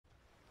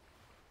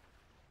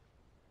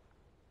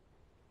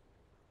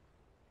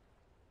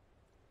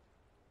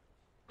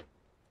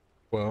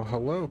Well,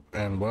 hello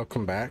and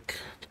welcome back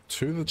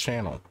to the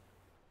channel.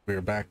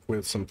 We're back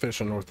with some fish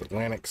in North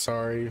Atlantic.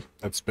 Sorry,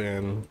 it's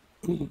been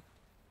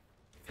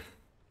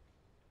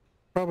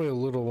probably a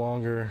little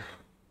longer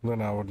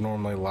than I would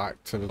normally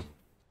like to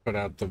put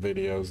out the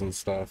videos and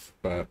stuff,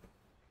 but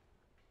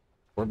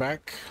we're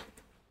back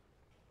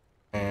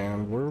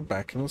and we're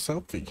back in the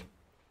Selfy.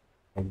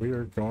 And we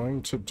are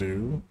going to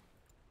do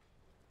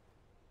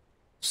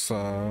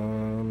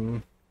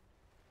some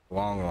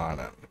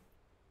longlining.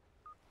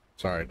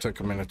 Sorry, it took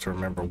a minute to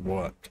remember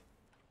what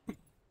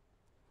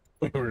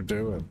we were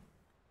doing.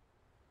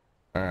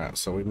 All right,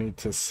 so we need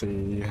to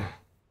see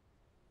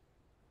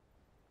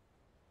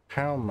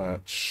how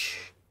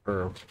much,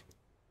 or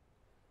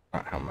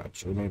not how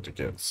much, we need to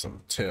get some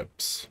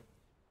tips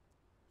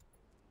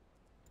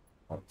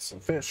on some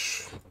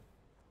fish.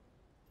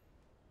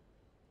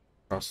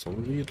 Cost a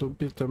little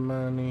bit of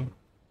money.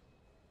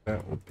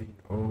 That will be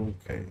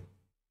okay.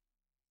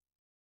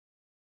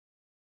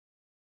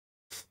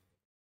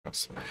 Got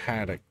some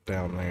haddock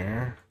down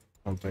there.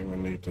 One thing we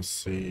need to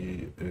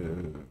see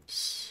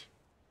is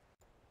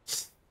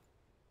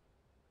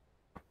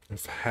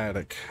if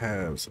haddock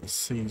has a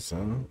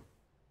season.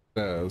 It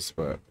does,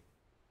 but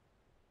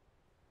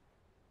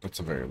it's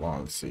a very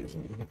long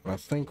season. I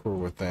think we're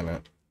within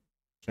it.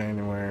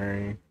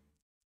 January.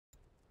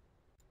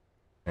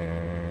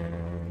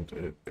 And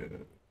it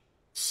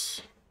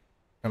is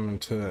coming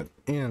to the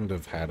end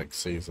of haddock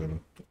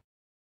season.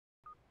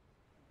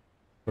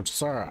 Which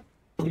is alright.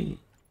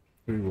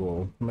 We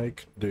will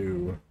make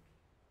do.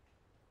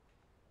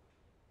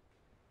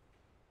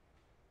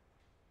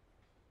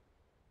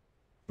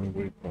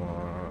 We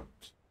want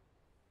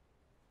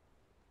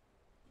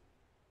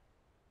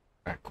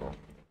mackerel.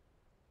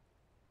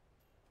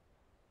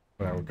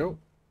 There we go.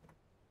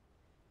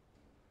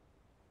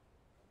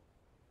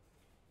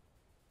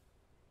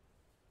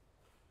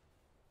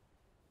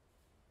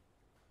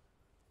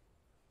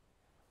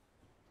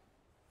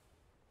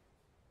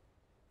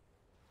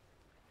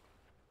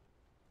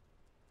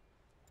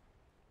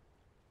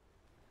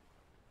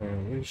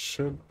 And we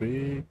should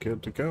be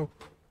good to go.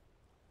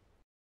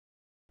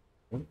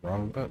 Oh,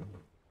 wrong button.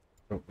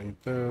 Don't need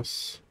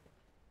this.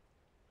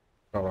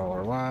 Got all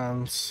our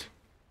lines.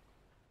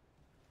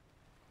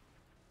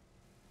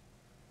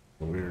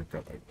 We're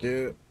gonna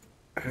get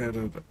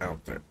headed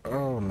out there.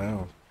 Oh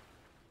no.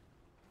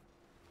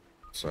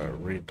 So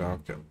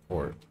redock at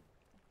port.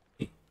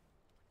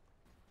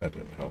 That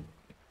didn't help.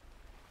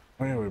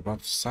 Oh yeah, we bought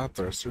the side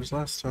thrusters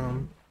last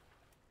time.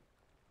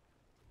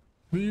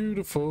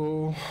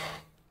 Beautiful.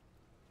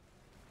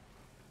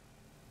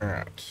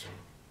 Alright.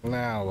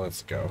 Now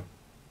let's go.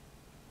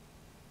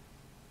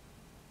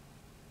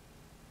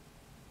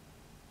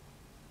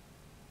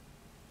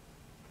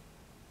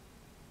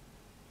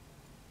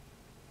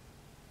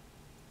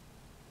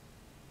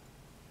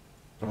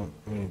 Don't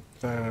need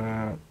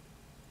that.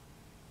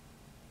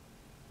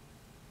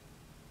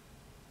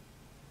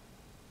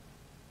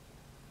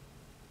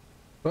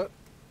 But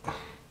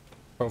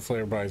hopefully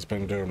everybody's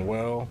been doing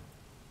well.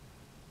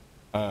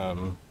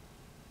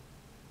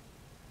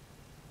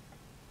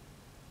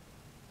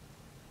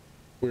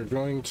 We're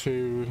going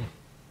to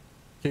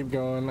keep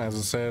going. As I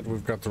said,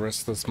 we've got the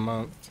rest of this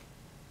month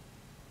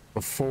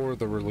before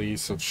the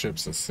release of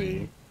Ships at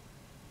Sea.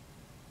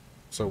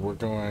 So we're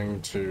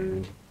going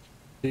to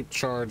keep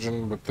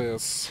charging with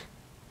this.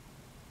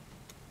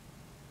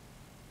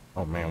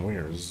 Oh man, we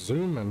are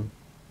zooming.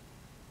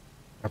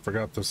 I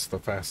forgot this is the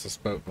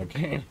fastest boat in the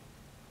game.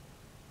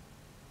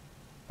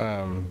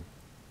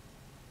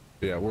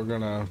 Yeah, we're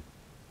gonna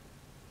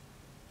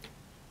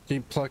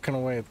keep plucking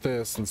away at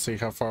this and see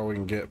how far we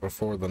can get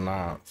before the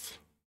 9th.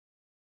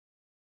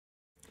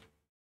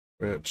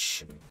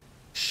 Which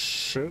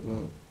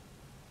shouldn't...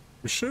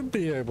 We should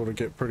be able to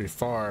get pretty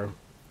far.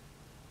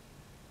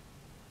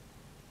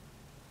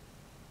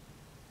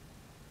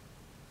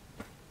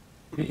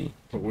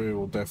 But we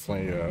will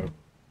definitely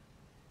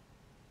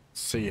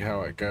see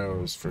how it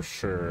goes for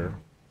sure.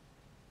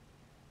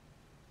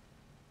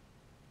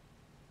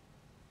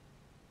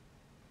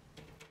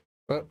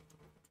 But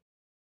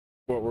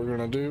what we're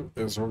gonna do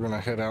is we're gonna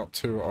head out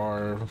to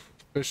our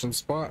fishing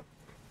spot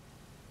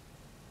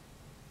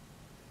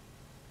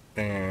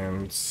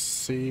and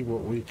see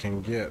what we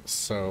can get.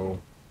 So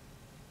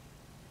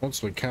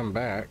once we come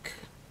back,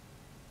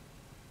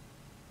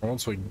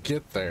 once we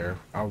get there,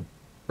 I'll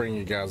bring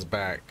you guys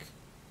back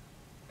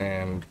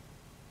and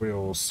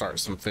we'll start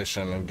some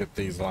fishing and get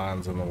these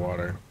lines in the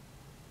water,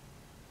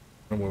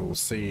 and we will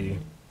see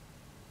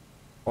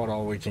what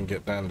all we can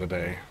get done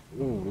today.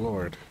 Ooh,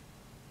 Lord.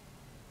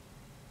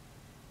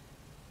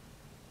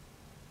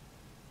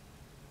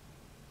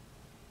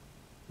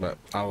 But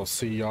I will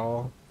see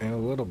y'all in a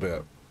little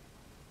bit.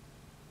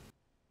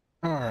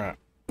 All right.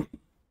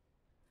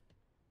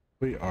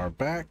 We are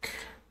back.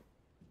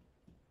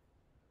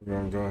 We're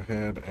going to go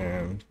ahead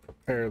and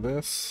prepare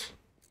this.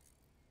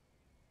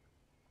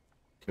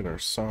 Get our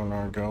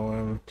sonar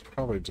going.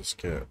 Probably just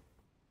get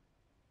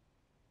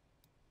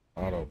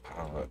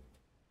autopilot.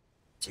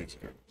 It's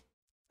easier to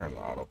turn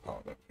the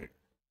autopilot up here.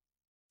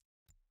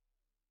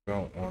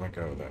 Don't want to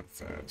go that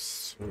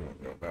fast. We're going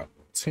to go about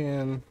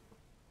 10.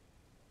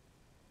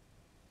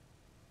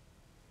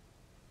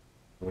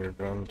 We're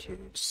going to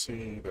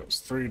see, that was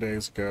 3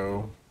 days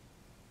ago.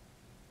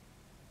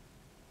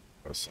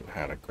 There's some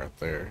haddock right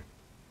there.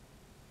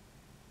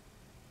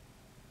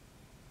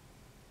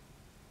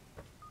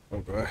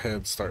 We'll go ahead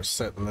and start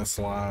setting this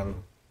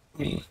line.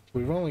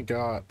 We've only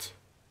got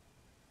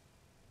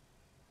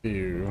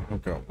few.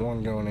 We've got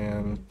 1 going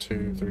in,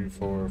 2, 3,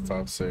 4,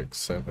 5, 6,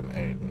 7,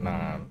 8,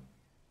 9.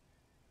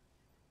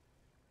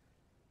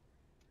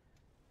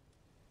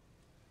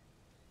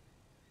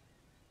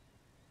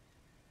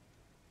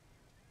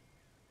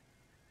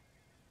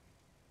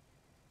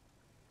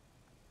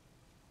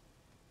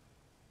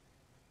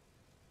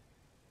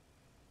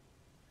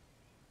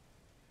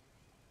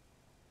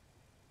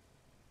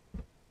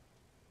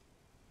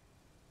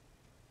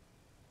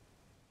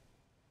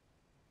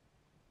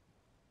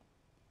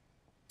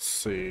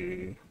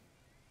 See,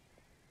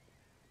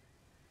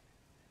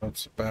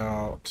 that's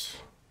about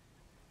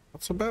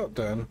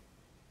done.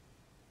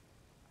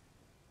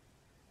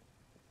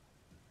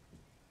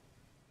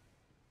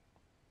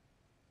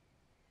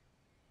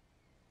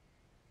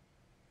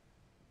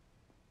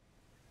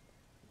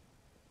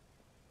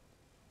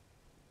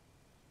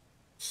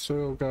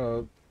 Still got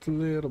a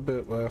little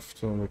bit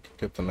left and we can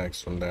get the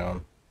next one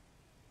down.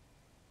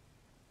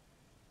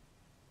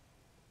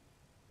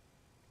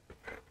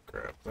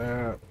 Grab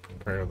that,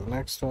 prepare the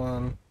next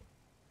one.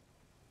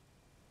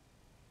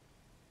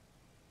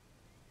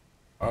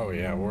 Oh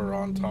yeah, we're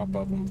on top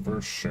of them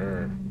for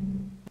sure.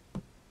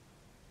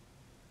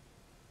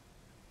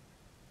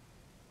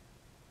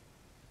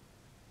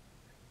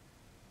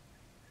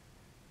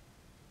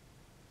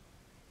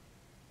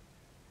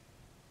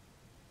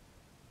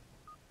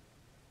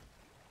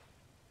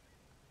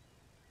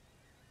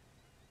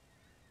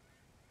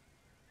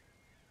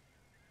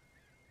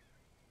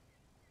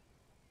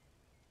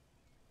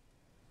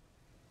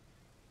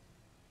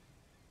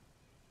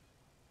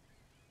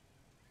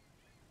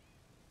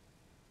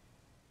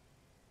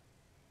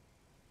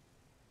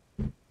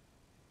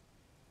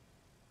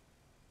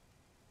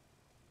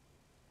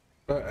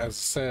 But as I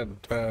said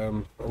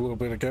a little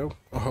bit ago,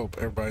 I hope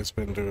everybody's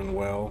been doing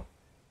well.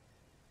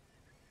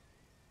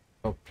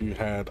 Hope you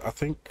had, I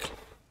think,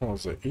 what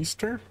was it,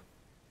 Easter?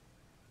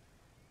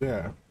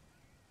 Yeah.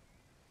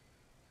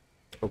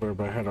 Hope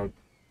everybody had a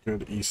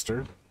good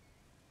Easter.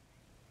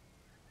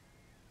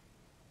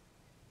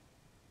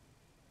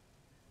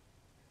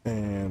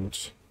 And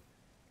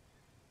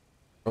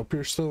hope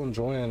you're still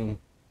enjoying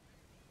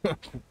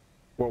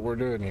what we're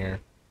doing here.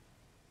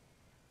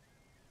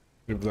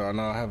 Even though I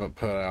know I haven't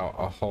put out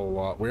a whole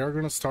lot. We are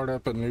going to start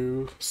up a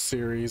new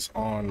series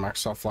on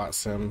Microsoft Flight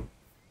Sim.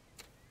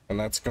 And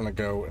that's going to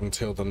go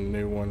until the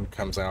new one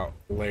comes out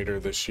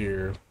later this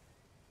year.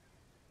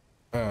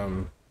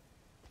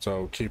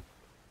 So keep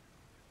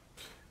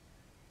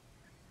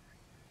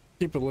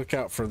a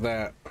lookout for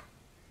that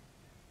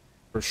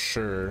for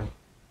sure.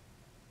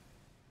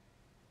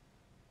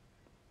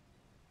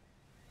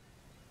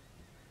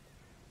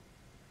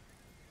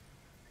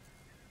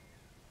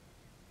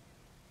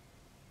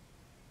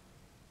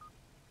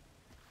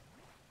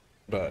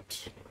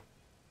 But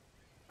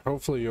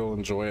hopefully you'll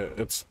enjoy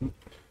it.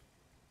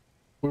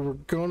 We were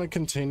going to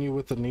continue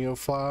with the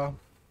Neofly,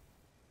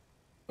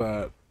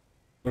 but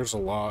there's a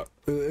lot.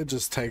 It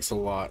just takes a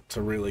lot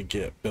to really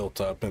get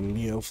built up in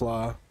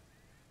Neofly.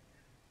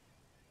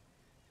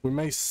 We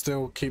may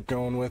still keep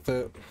going with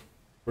it.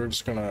 We're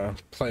just gonna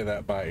play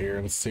that by ear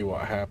and see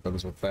what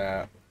happens with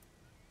that.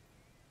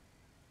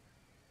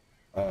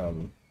 But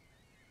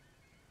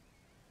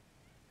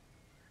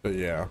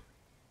yeah.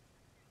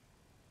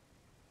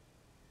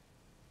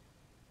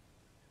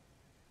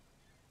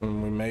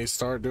 And we may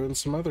start doing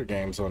some other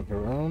games on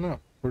here. I don't know.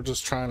 We're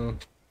just trying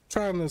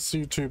this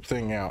YouTube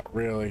thing out,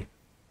 really.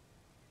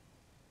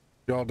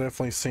 Y'all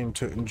definitely seem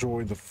to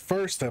enjoy the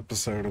first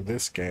episode of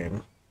this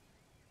game.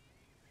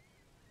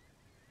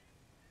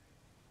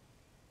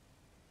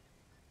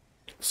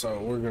 So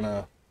we're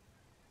gonna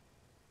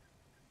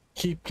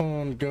keep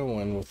on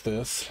going with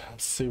this.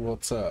 Let's see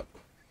what's up.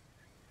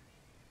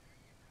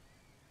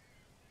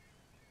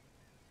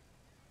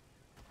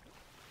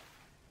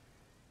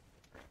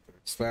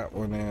 It's that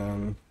one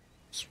in.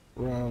 Let's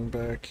run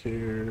back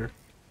here.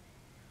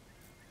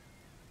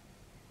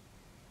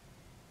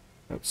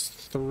 That's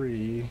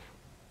 3.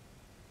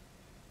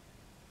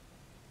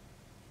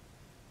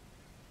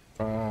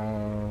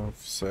 5,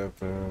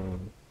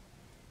 7.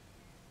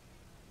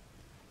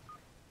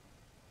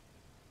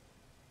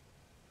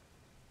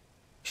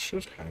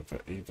 Should have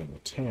it even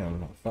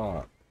 10, I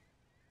thought.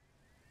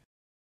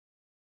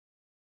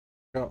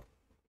 Got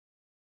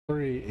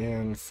 3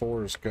 in,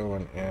 4 is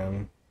going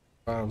in.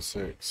 5,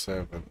 6,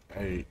 7,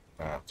 8,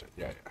 9, 10.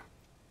 Yeah.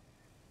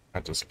 I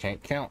just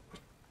can't count.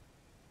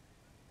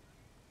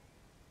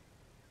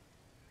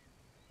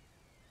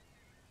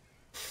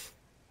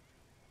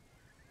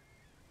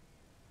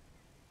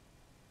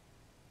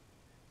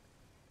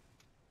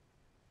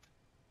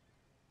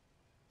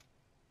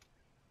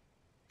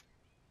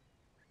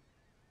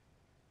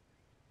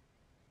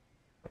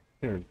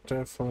 You're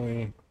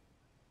definitely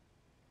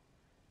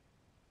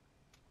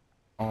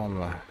on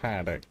the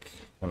haddock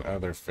and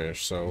other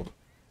fish, so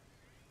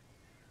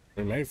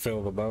we may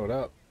fill the boat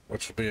up,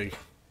 which would be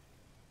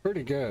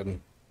pretty good.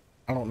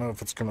 I don't know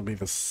if it's going to be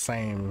the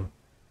same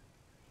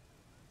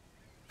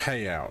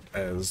payout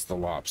as the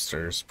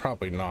lobsters.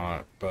 Probably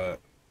not, but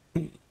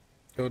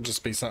it'll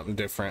just be something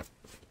different.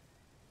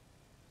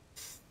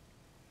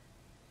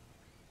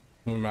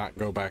 We might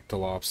go back to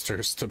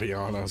lobsters, to be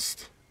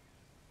honest.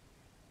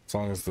 As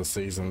long as the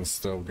season's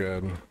still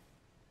good.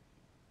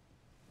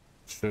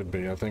 Should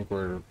be. I think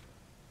we're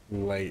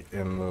late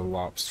in the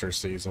lobster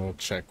season. We'll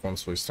check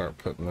once we start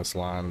putting this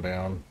line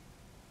down.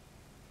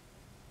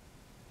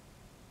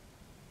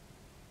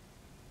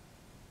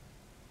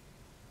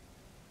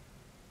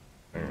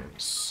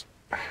 There's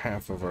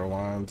half of our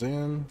lines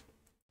in.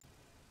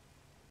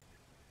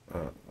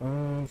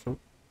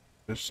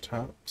 Fish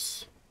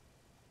tops.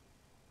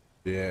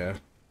 Yeah.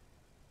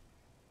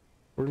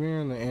 We're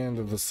nearing the end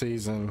of the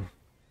season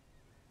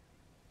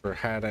for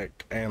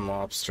haddock and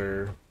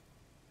lobster.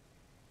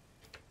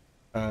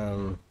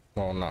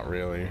 Well, not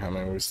really. I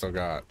mean, we still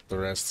got the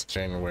rest of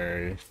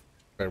January,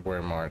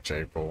 February, March,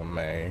 April,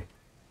 May.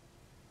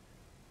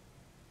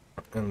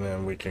 And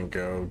then we can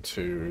go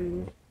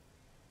to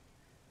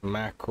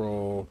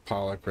mackerel,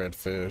 pollock,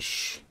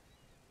 redfish.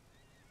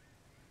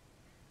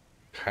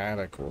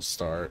 Haddock will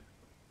start,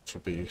 which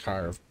will be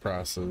higher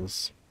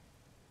prices.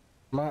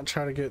 Might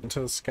try to get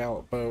into a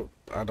scallop boat.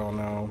 I don't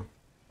know.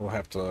 We'll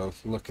have to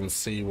look and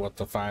see what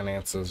the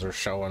finances are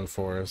showing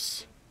for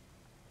us.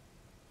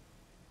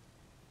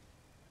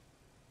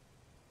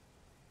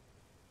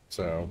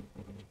 So,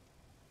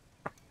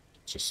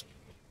 just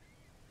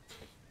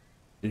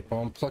keep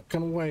on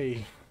plucking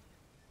away.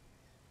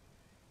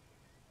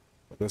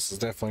 This is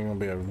definitely going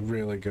to be a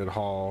really good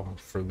haul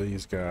for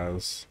these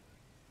guys.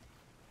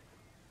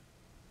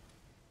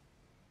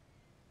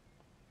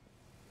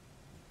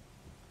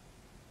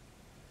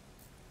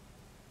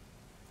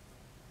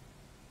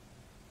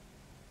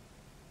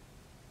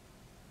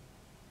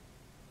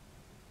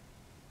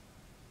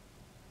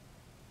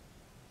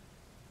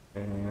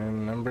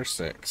 And number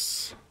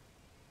 6.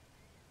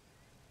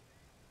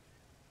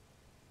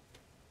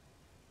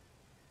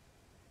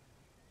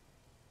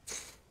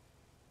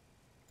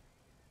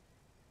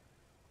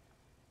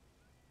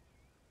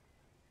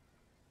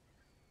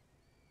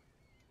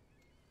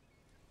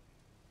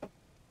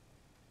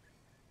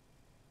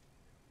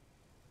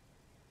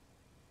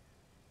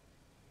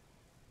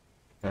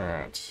 All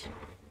right.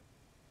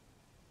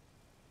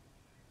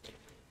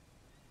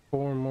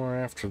 4 more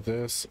after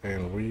this,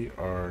 and we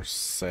are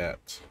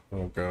set.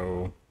 We'll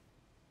go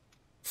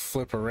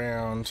flip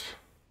around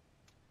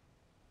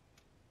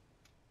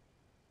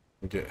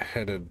and get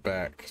headed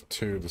back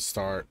to the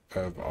start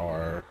of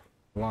our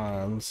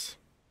lines.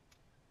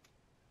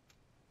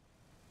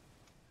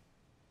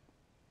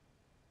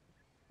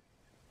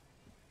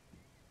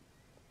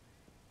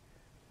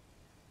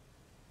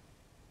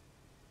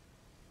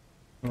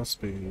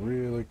 Must be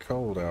really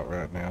cold out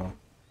right now.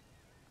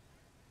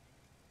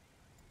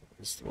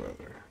 What's the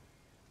weather?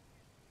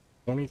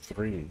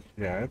 23.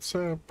 Yeah, it's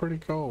pretty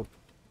cold.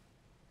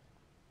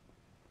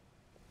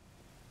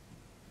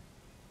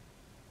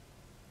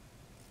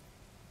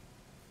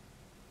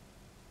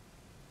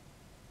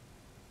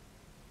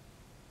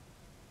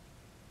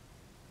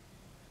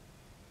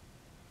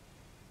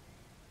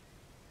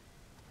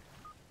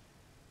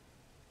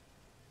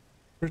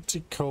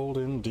 Pretty cold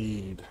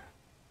indeed.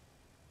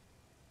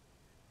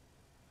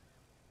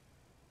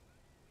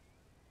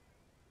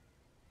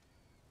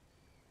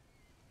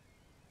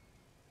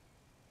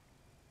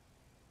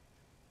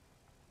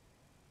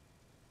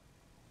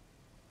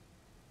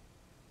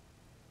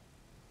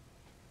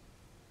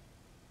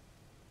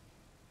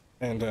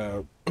 And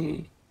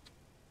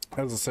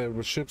as I said,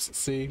 with Ships at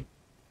Sea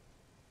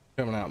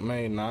coming out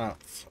May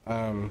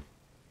 9th,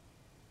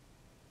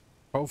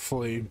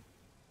 hopefully,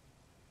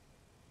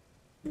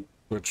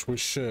 which we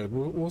should,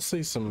 we'll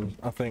see some,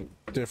 I think,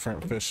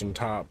 different fishing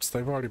tops.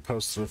 They've already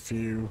posted a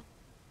few.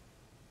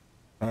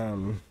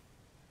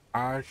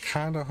 I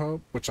kind of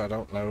hope, which I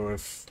don't know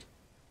if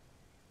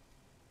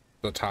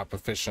the type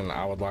of fishing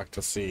I would like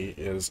to see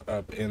is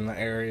up in the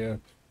area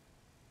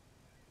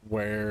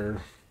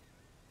where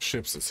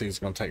Ships at Sea is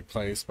going to take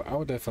place, but I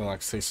would definitely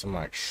like to see some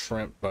like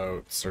shrimp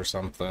boats or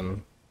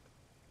something.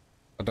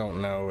 I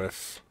don't know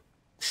if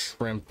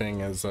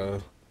shrimping is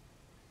a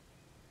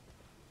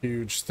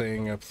huge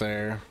thing up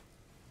there,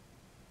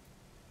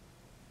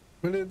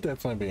 but it'd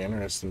definitely be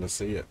interesting to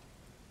see it,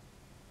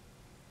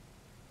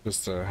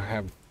 just to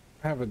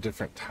have a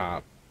different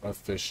type of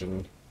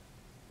fishing.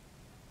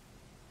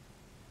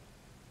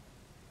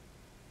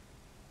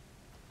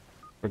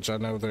 Which I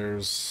know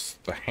there's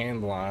the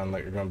hand line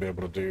that you're going to be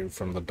able to do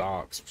from the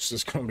docks, which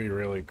is going to be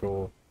really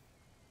cool.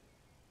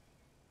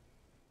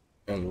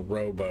 And the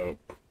rowboat.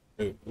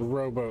 The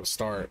rowboat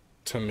start,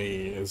 to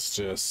me, is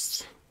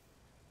just...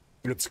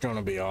 it's going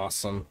to be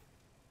awesome.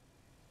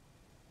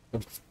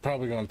 It's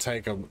probably going to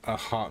take a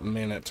hot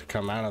minute to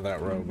come out of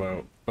that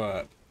rowboat,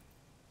 but...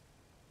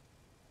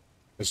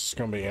 It's just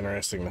going to be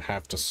interesting to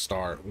have to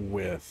start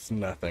with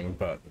nothing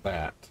but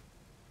that.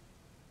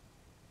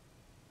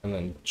 And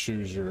then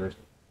choose your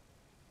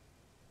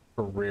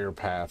career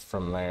path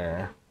from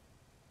there.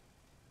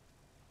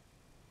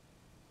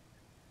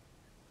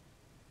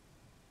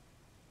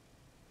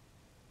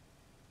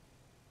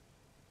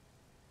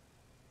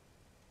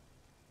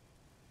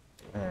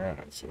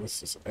 Alright, so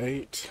this is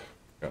 8.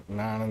 Got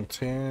 9 and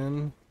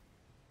 10.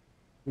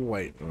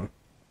 Waiting.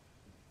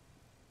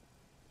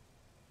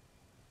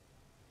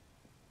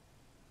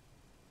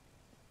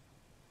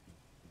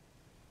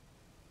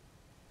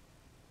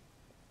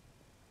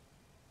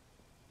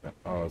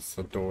 Oh, it's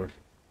the door.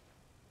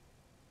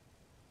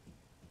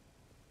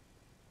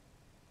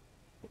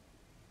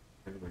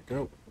 Here we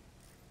go.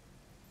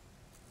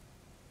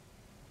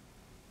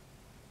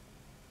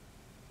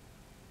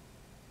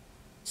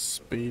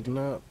 Speeding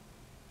up.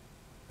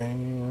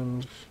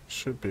 And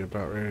should be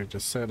about ready to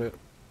set it.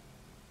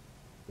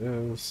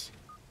 Is.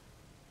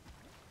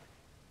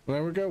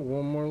 There we go,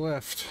 one more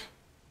left.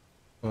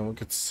 Well, we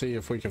could see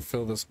if we can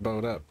fill this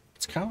boat up.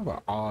 It's kind of an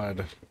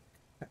odd.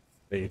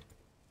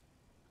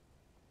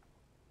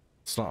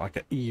 It's not like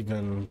an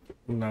even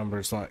number.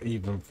 It's not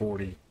even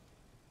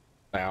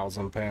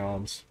 40,000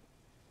 pounds.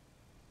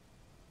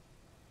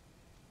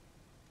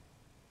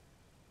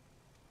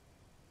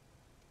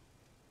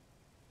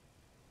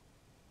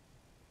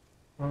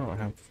 I don't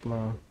have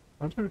my.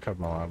 I did have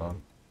my light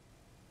on.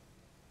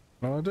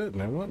 No, I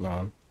didn't. It wasn't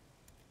on.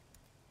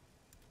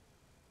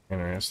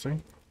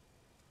 Interesting.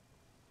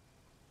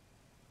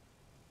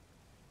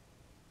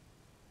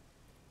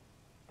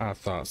 I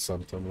thought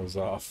something was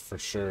off for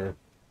sure.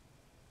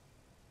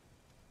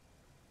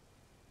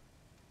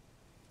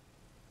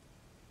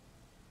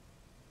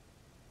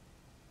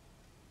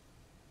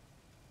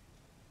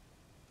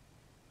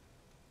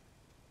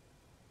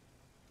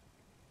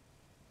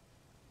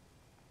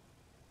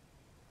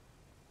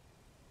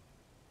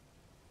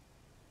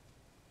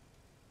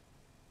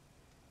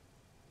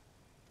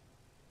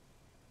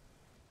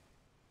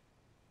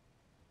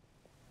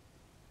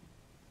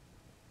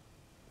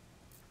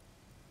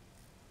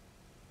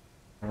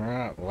 All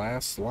right,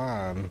 last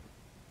line.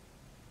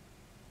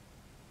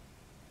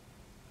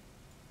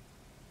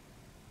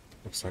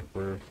 Looks like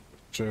we're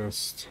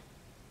just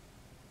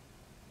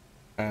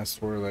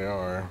past where they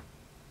are.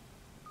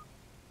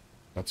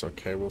 That's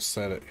okay, we'll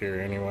set it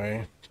here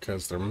anyway,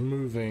 because they're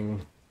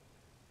moving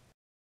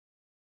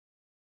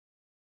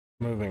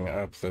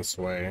up this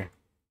way.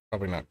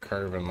 Probably not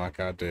curving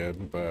like I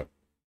did, but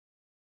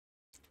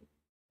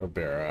it'll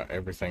be alright.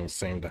 Everything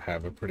seemed to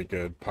have a pretty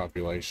good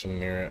population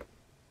near it.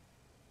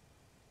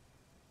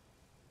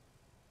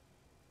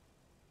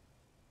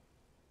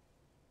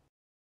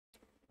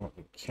 What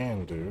we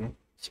can do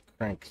is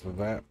crank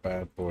that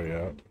bad boy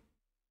up.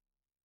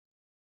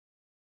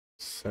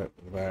 Set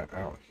that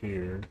out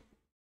here.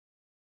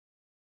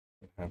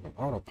 Have an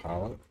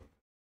autopilot.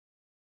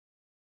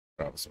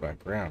 Drops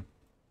back around.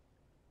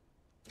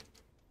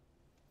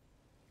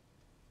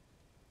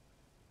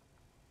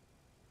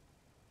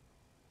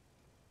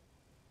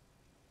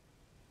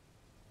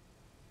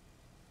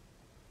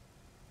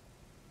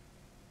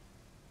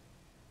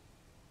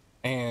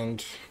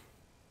 And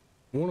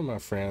one of my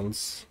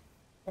friends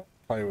I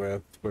play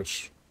with,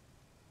 which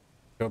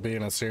he'll be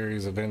in a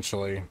series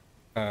eventually,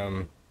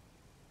 him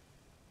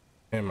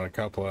and a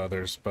couple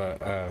others,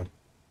 but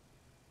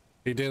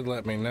he did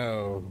let me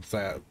know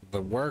that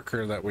the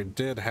worker that we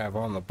did have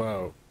on the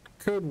boat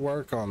could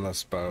work on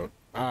this boat.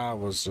 I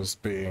was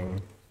just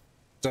being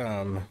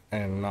dumb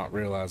and not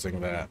realizing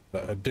that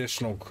the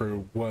additional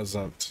crew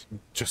wasn't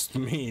just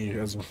me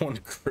as one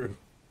crew.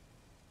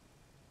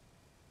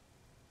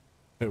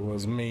 It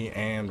was me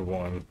and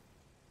one.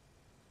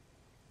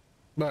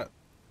 But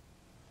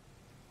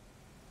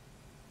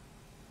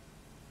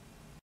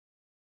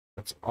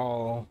it's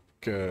all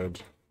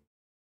good.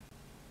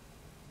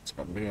 It's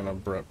gonna be an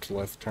abrupt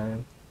left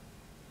turn.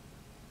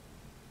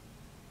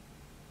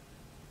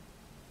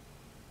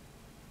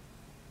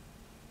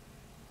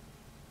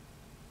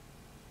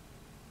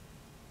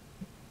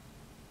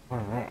 All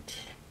right.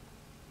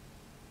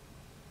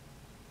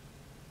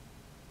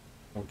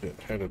 We'll get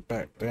headed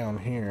back down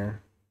here.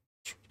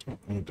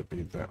 Don't need to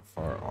be that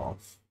far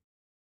off.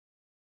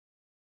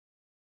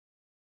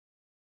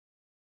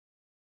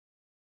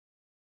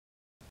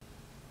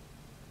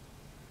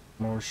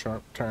 More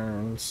sharp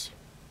turns.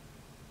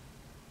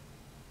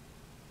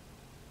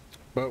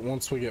 But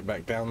once we get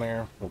back down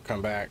there, we'll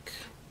come back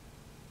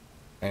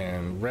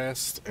and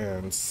rest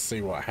and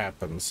see what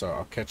happens. So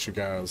I'll catch you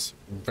guys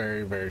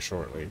very, very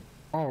shortly.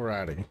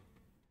 Alrighty.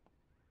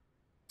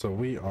 So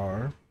we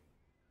are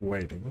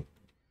waiting.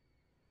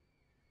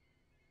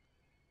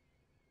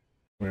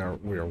 We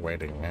are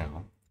waiting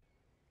now.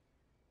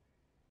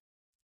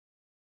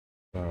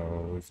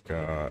 So we've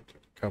got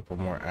a couple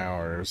more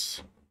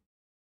hours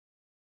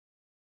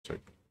to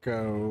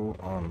go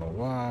on the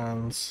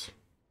lines.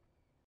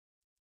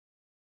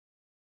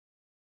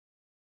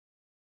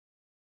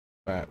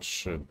 That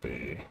should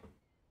be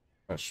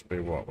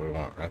what we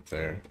want right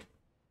there.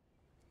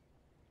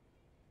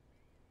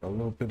 A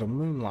little bit of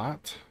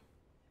moonlight.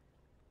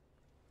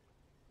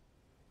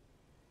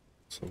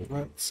 So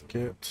let's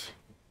get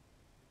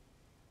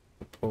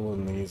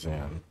pulling these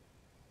in.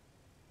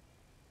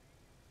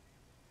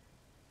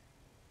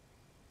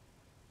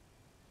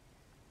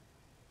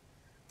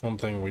 One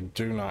thing we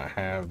do not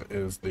have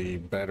is the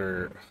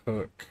better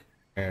hook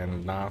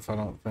and knife, I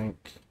don't think.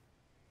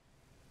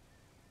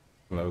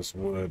 And those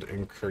would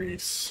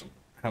increase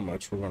how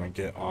much we're going to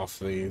get off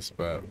these,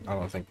 but I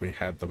don't think we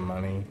had the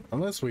money.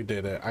 Unless we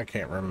did it, I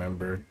can't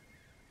remember.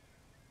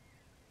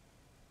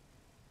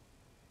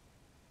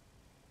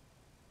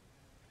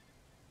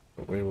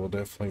 But we will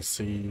definitely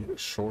see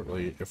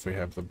shortly if we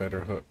have the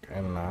better hook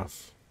and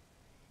knife.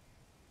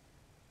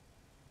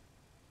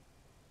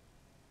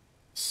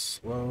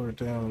 Slow her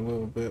down a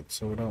little bit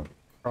so we don't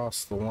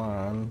cross the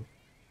line.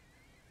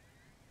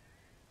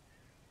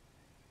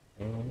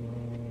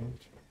 And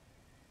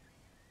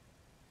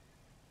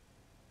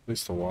at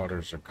least the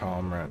waters are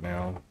calm right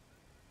now.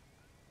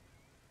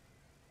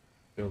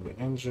 Fill the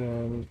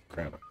engine,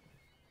 grab it.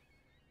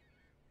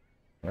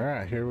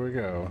 Alright, here we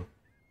go.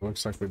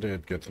 Looks like we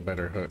did get the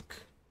better hook.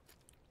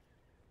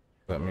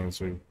 That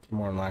means we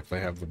more than likely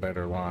have the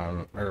better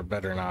line, or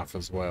better knife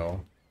as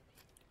well.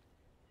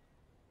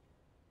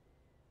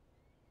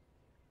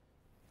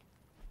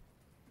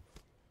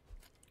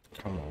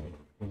 Come on,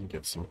 we can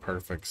get some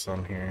perfects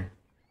on here.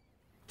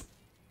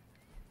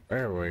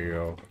 There we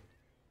go.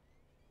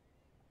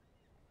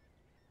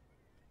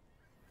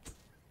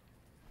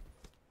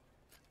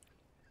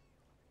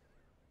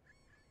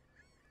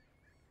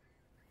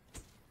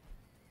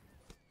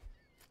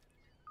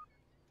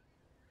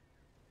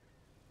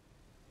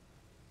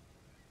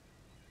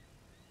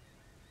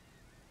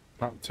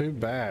 Not too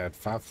bad.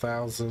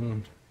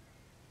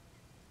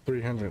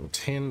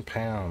 5,310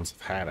 pounds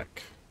of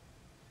haddock.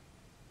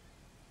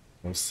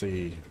 We'll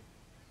see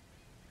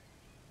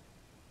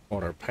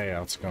what our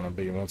payout's going to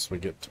be once we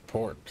get to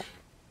port.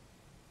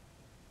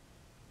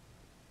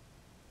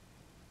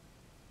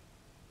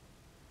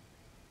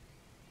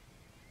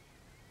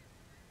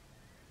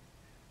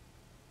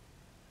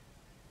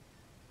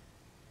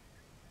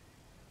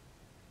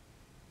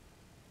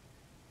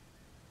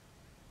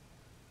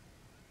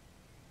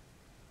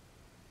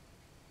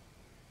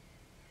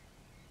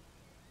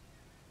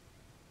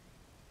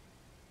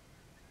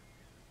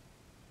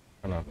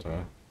 Try not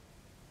to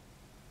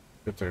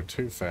get there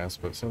too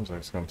fast, but it seems like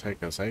it's going to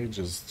take us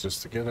ages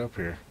just to get up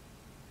here.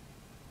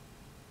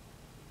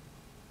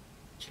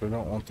 So we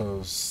don't want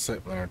those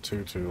sitting there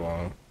too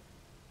long.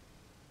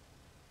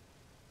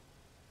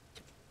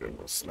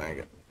 We'll snag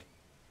it.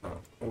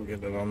 We'll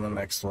get it on the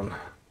next one.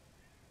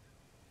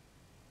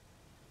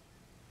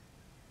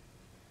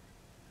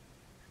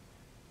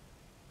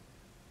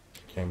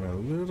 Came in a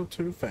little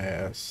too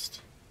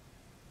fast.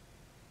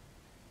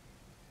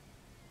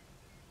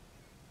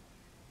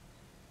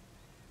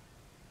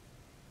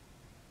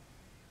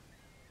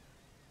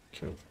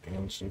 Kill the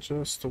engine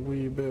just a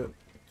wee bit,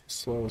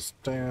 slow us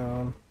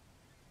down.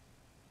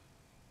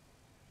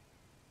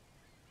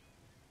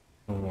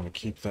 We want to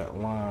keep that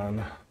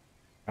line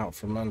out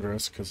from under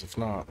us, because if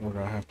not, we're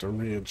going to have to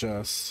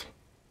readjust.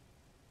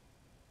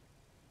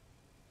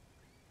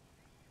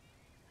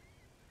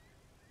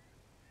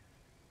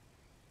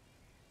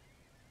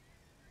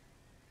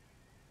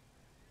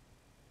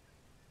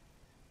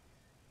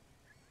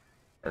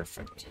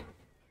 Perfect.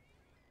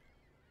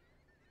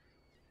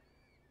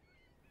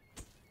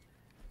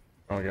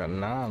 I got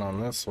 9 on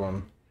this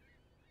one.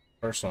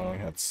 First one only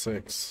had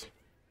 6.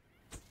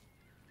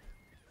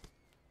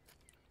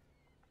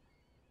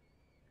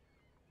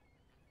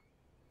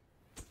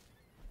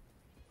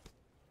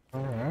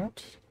 All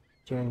right,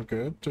 doing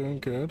good, doing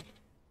good.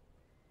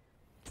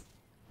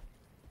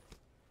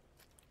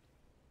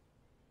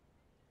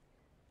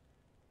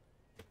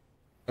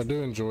 I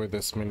do enjoy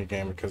this mini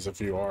game because if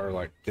you are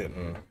like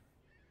getting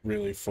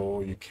really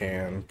full, you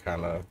can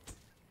kind of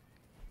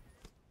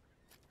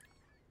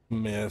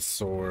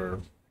miss or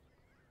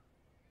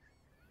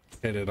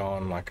hit it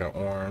on like an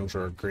orange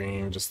or a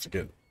green just to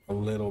get a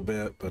little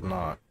bit, but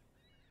not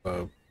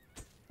a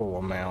full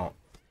amount.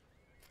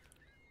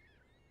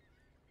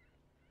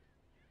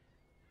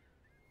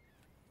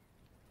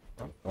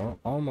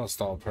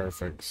 Almost all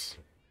perfects.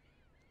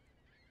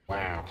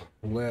 Wow,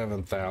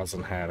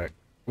 11,000 haddock,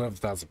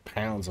 11,000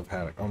 pounds of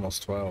haddock,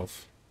 almost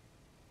 12.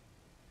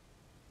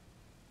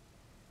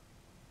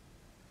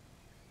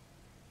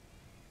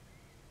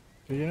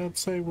 Yeah, I'd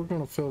say we're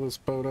gonna fill this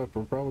boat up.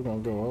 We're probably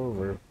gonna go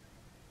over.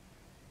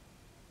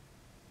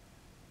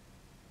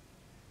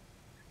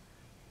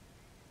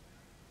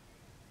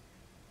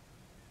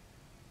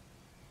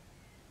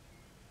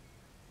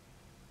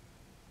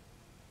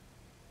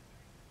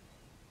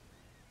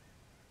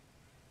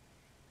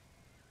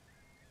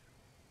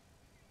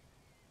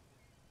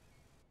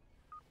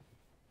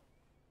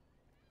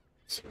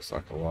 This looks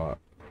like a lot.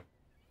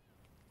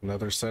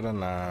 Another set of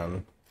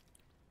 9.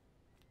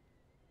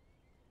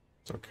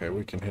 It's okay,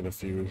 we can hit a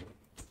few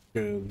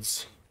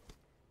goods.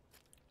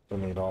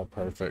 Don't need all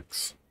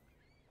perfects.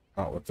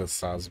 Not with this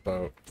size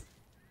boat.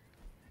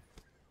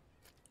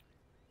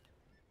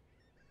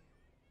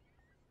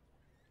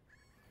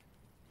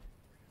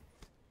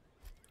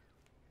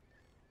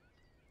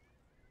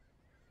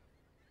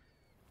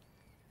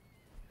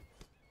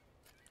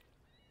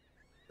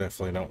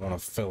 Definitely don't want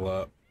to fill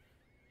up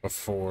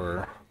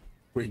before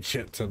we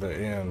get to the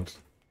end,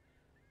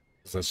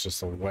 because that's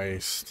just a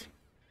waste.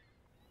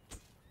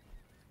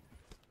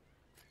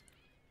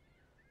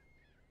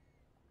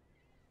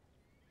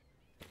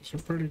 These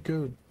are pretty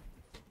good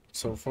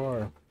so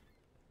far.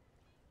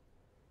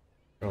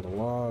 Got a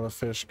lot of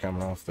fish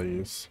coming off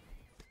these.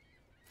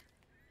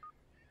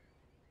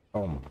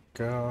 Oh my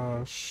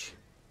gosh.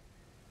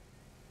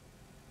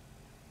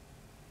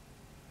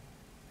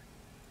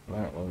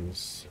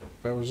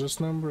 That was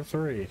just number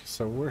 3,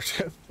 so we're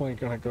definitely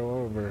gonna go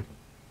over.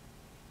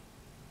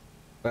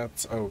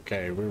 That's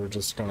okay. We were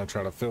just gonna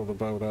try to fill the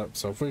boat up.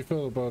 So if we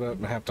fill the boat up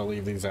and have to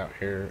leave these out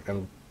here,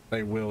 and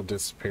they will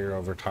disappear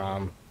over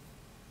time,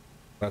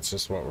 that's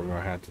just what we're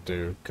gonna have to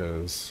do,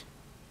 because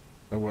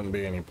there wouldn't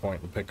be any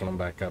point in picking them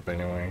back up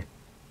anyway.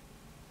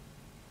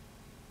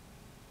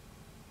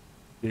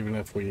 Even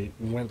if we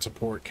went to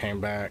port,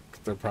 came back,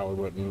 there probably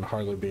wouldn't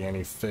hardly be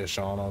any fish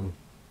on them.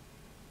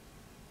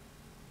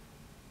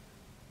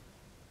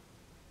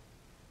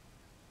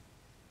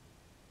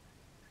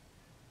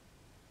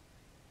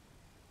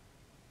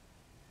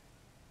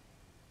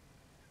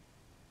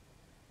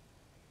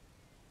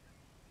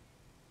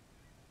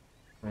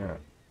 Yeah.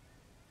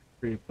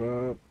 Creep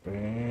up,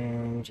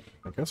 and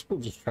I guess we'll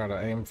just try to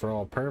aim for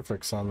all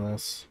perfects on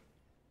this.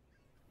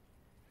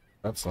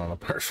 That's not a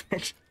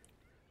perfect.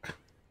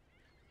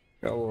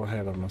 Got a little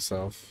ahead of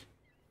myself.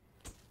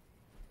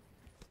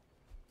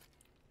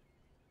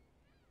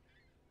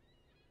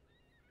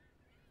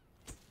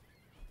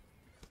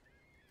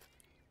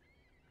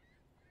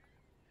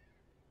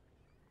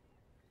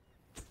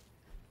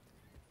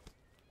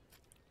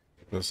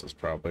 This is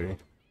probably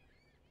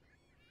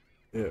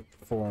it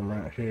for him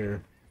right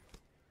here.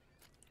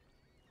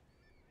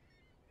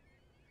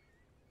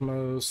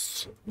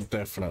 Most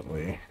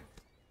definitely.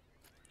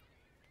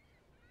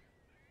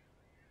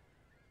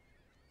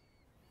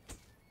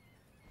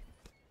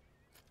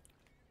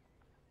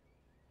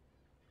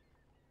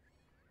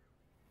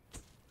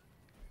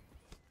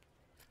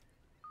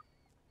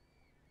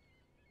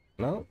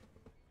 Nope.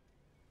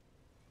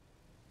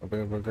 A bit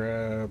of a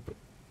grab.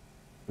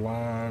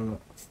 Line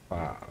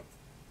 5.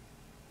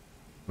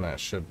 And that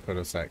should put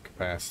us at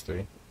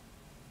capacity.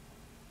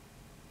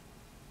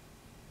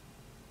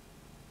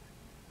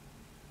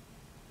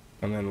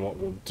 And then what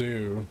we'll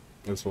do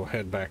is we'll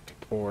head back to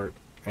port,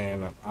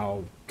 and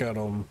I'll gut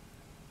them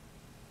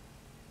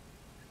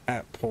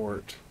at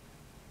port.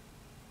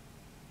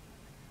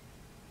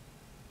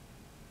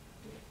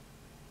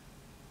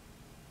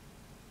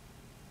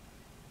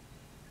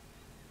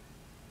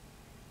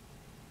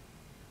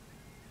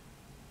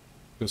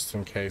 Just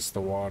in case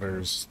the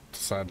waters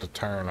decide to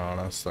turn on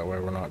us, that way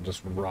we're not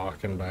just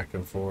rocking back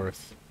and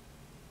forth.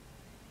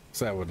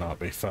 So that would not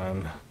be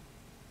fun.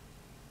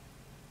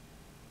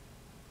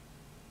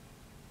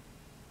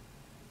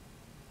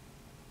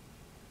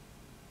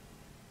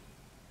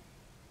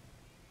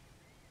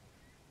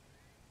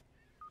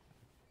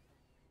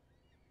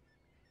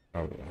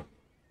 Oh yeah.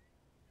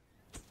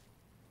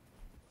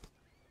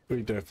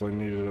 We definitely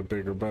needed a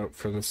bigger boat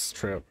for this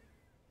trip.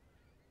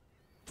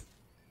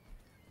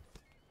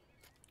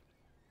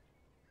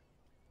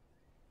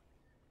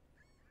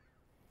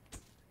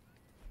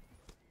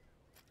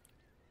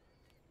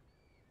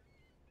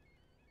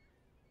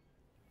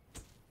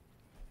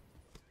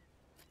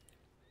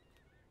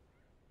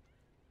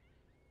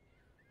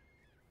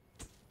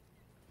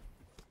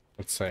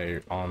 Let's say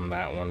on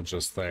that one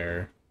just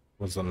there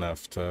was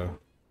enough to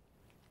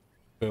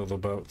fill the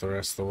boat the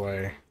rest of the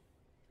way.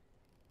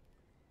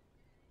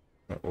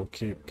 But we'll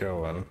keep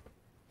going.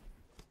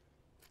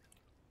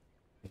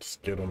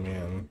 Just get them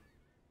in.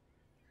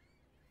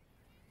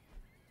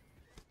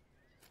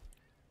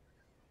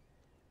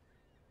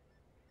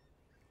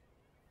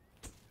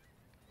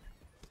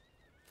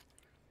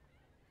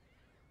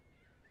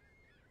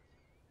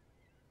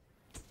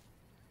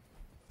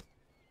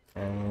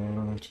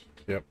 And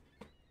yep.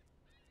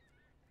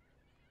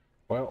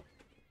 Well,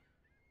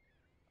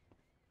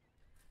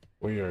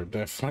 we are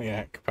definitely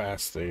at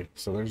capacity,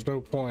 so there's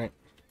no point.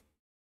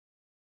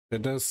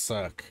 It does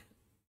suck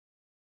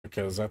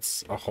because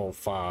that's a whole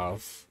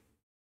 5.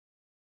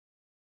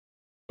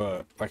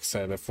 But like I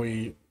said, if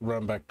we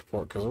run back to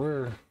port, because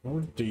we're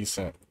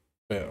decent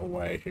bit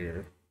away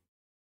here.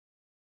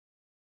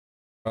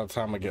 By the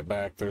time we get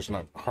back, there's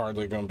not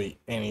hardly going to be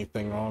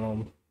anything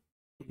on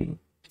them.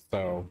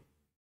 So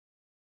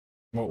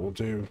what we'll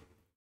do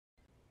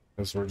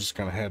is we're just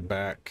going to head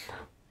back.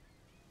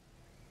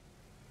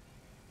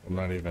 We'll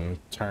not even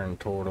turn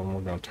toward them.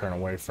 We're going to turn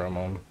away from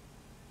them.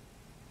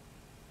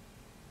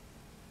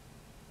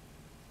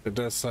 It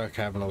does suck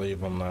having to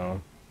leave them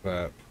though,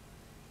 but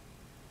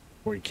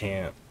we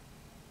can't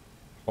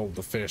hold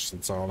the fish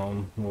that's on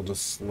them. We'll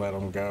just let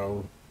them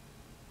go.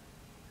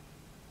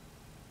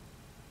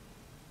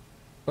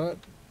 But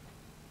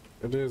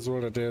it is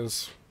what it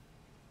is.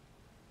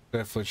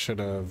 Definitely should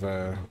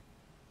have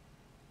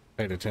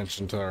paid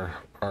attention to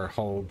our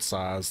hold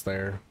size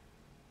there.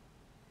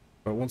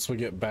 But once we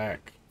get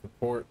back to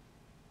port,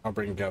 I'll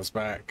bring you guys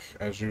back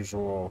as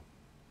usual.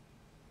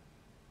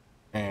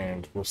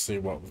 and we'll see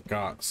what we've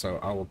got. So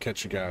I will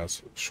catch you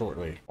guys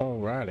shortly.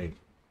 Alrighty,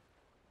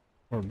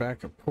 we're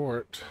back at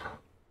port.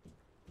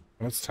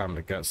 It's time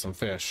to gut some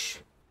fish.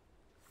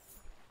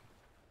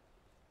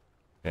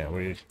 Yeah,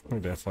 we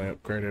definitely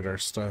upgraded our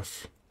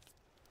stuff.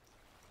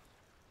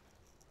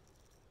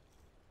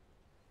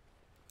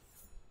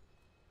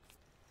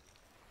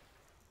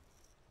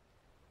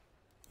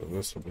 So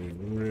this will be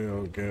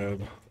real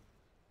good. As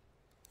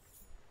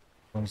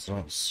long as I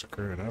don't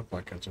screw it up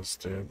like I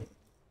just did.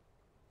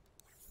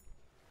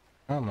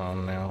 Come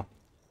on now.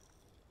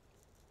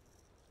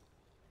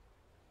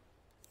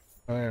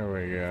 There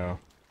we go.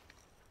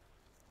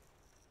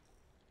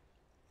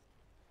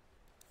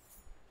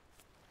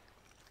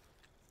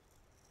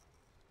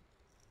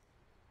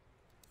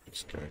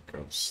 Just gotta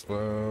go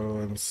slow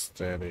and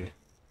steady.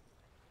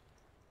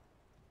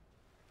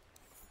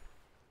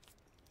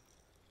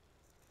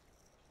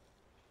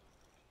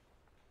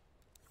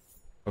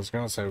 I was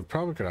gonna say we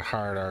probably could have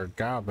hired our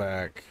guy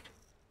back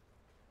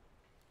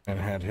and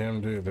had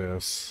him do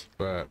this,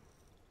 but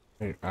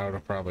I would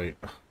have probably,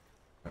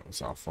 that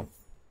was awful.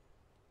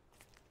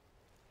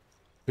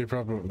 He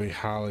probably would be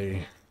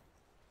highly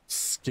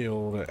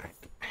skilled at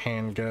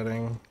hand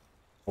gutting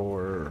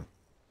or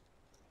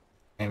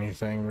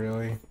anything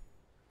really,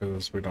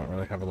 because we don't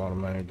really have a lot of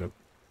money to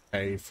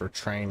pay for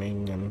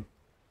training and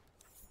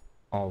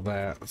all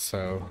that,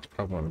 so it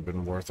probably wouldn't have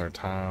been worth our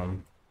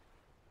time.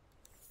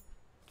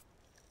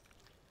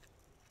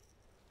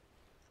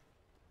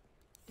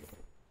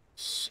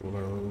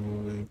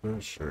 Slowly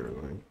but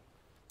surely.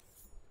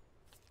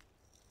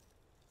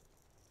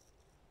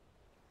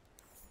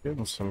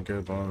 Getting some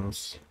good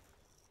ones.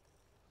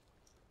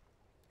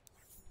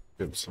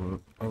 Get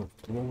some, oh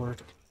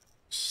Lord,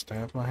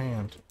 stab my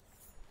hand.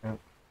 Yep.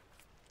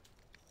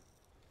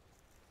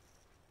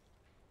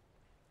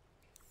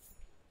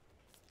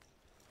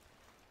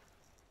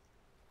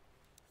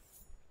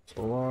 It's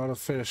a lot of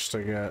fish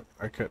to get.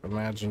 I couldn't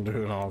imagine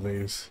doing all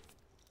these.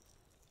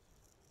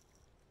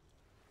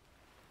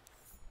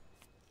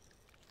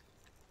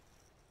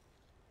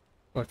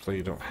 Luckily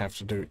you don't have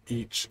to do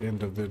each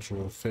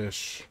individual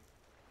fish.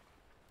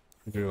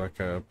 You do like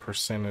a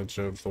percentage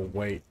of the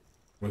weight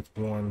with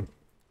one.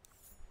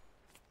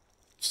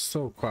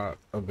 Still quite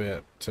a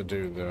bit to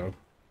do though.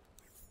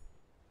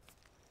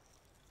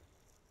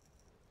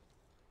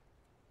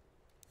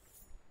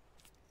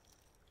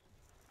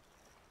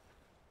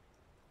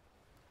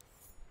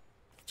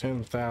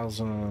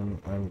 $10,000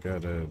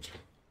 ungutted.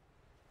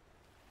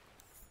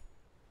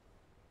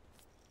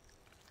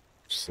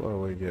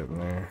 Slowly getting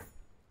there.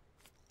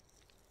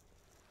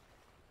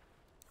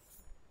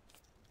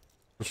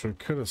 Which we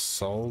could have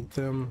sold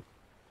them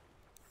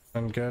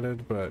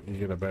ungutted, but you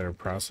get a better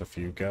price if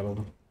you gut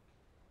them.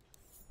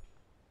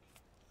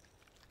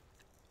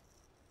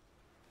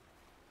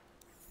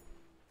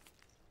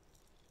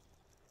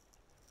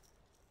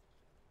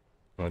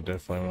 I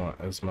definitely want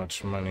as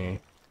much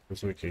money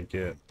as we could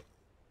get.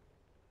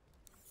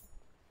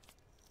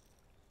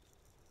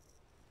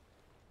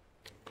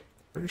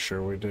 Pretty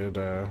sure we did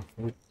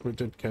we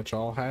did catch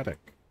all haddock,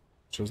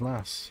 which was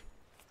nice.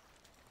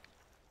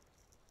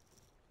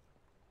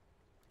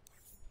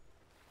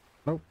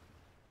 Nope.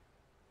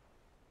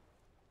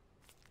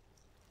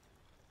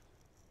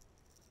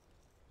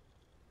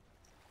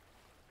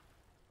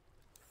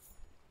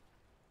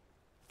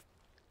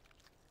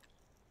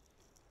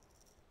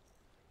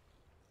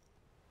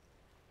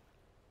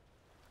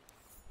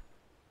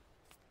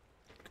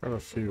 Got a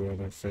few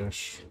other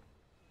fish.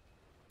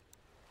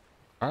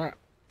 Alright,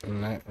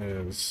 and that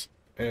is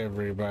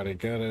everybody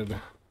gutted.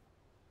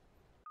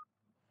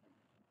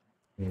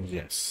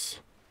 Yes.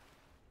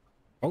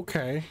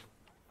 Okay.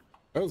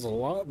 That was a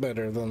lot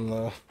better than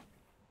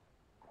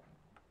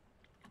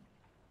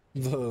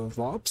the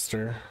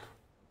lobster.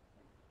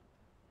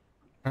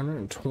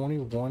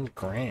 121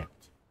 grand.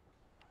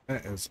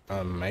 That is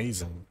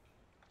amazing.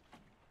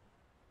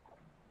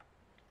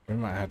 We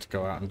might have to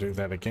go out and do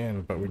that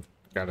again, but we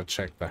gotta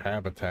check the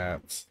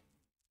habitats.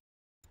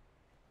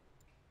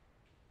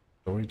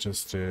 So we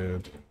just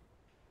did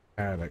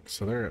haddock,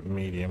 so they're at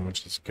medium,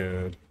 which is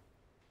good.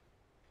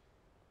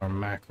 Our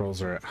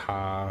mackerels are at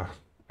high.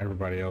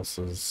 Everybody else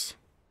is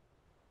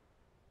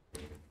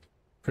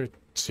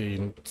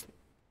pretty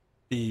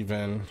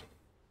even.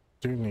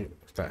 Do need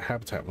that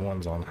habitat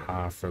one's on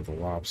high for the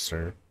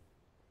lobster,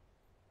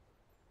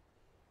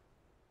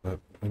 but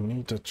we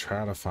need to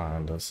try to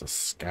find us a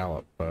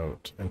scallop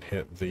boat and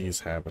hit these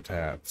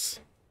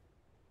habitats,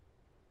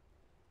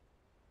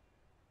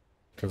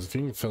 because if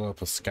you can fill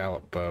up a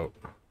scallop boat,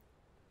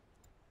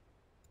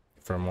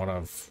 from what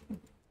I've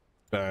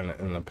done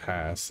in the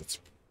past, it's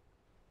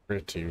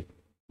pretty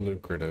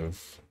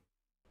lucrative.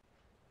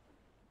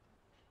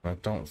 I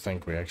don't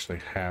think we actually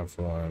have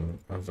one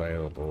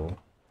available.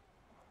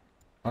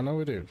 Oh no,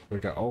 we do. We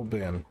got Old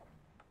Ben.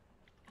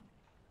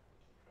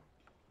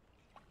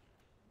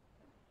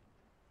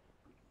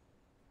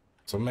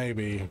 So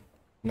maybe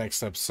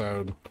next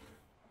episode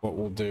what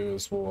we'll do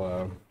is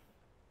we'll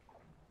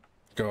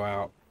go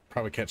out,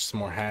 probably catch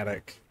some more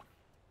haddock,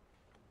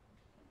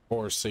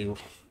 or see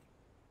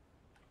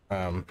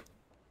the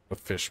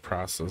fish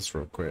prices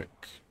real quick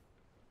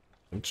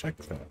and check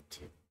that.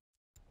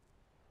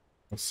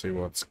 Let's see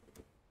what's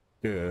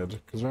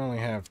good, because we only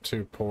have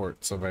 2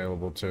 ports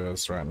available to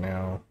us right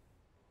now.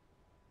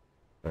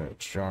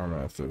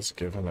 Yarmouth is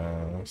giving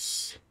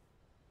us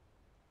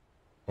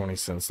 20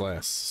 cents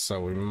less, so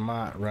we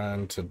might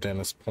run to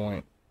Dennis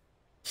Point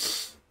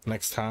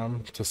next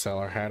time to sell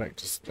our haddock.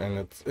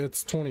 And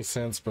it's 20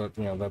 cents, but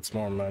you know, that's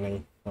more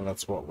money and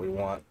that's what we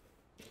want.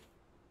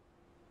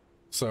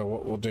 So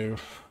what we'll do,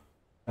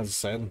 as I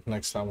said,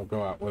 next time we'll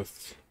go out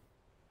with,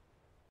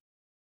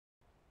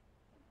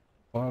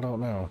 well, I don't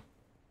know,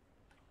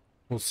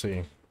 we'll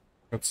see.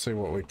 Let's see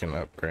what we can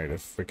upgrade,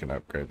 if we can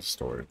upgrade the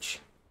storage.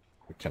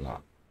 We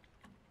cannot.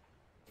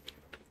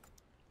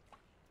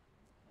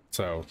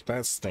 So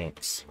that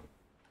stinks.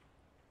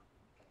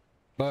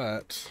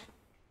 But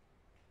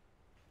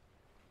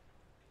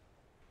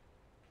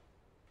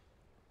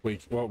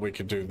what we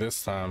could do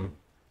this time,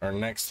 or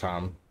next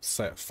time,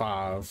 set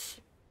 5,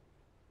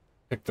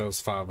 pick those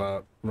 5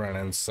 up, run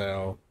and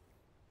sell,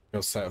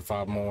 go set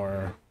 5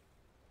 more.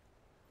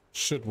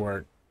 Should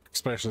work,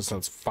 especially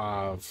since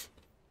 5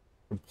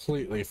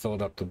 completely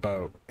filled up the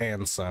boat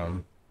and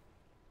some.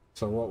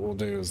 So what we'll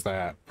do is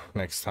that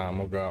next time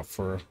we'll go out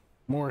for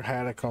more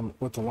haddock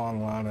with the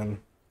long lining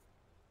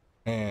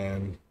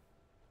and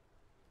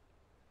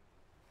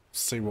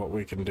see what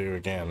we can do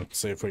again.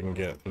 See if we can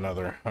get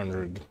another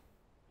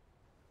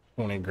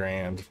 120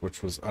 grand,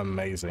 which was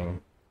amazing.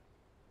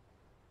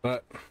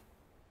 But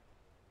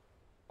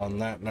on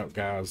that note,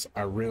 guys,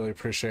 I really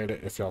appreciate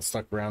it if y'all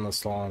stuck around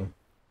this long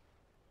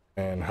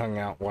and hung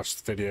out,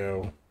 watched the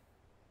video.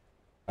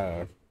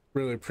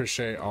 Really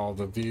appreciate all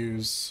the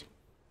views.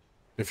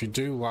 If you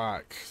do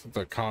like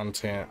the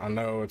content, I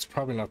know it's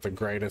probably not the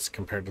greatest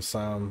compared to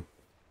some,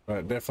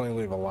 but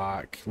definitely leave a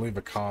like, leave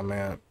a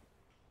comment,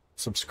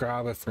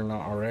 subscribe if you're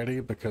not already,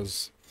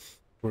 because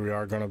we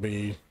are going to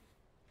be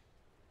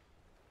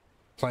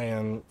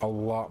playing a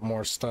lot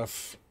more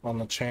stuff on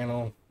the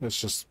channel. It's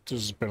just,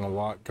 there's been a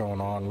lot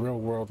going on real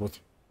world with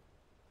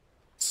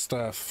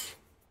stuff,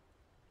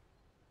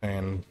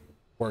 and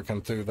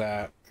working through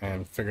that,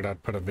 and figured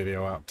I'd put a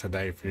video out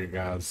today for you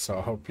guys. So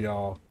I hope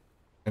y'all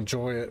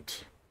enjoy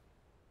it,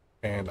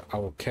 and I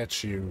will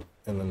catch you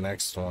in the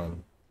next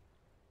one.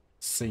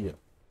 See ya.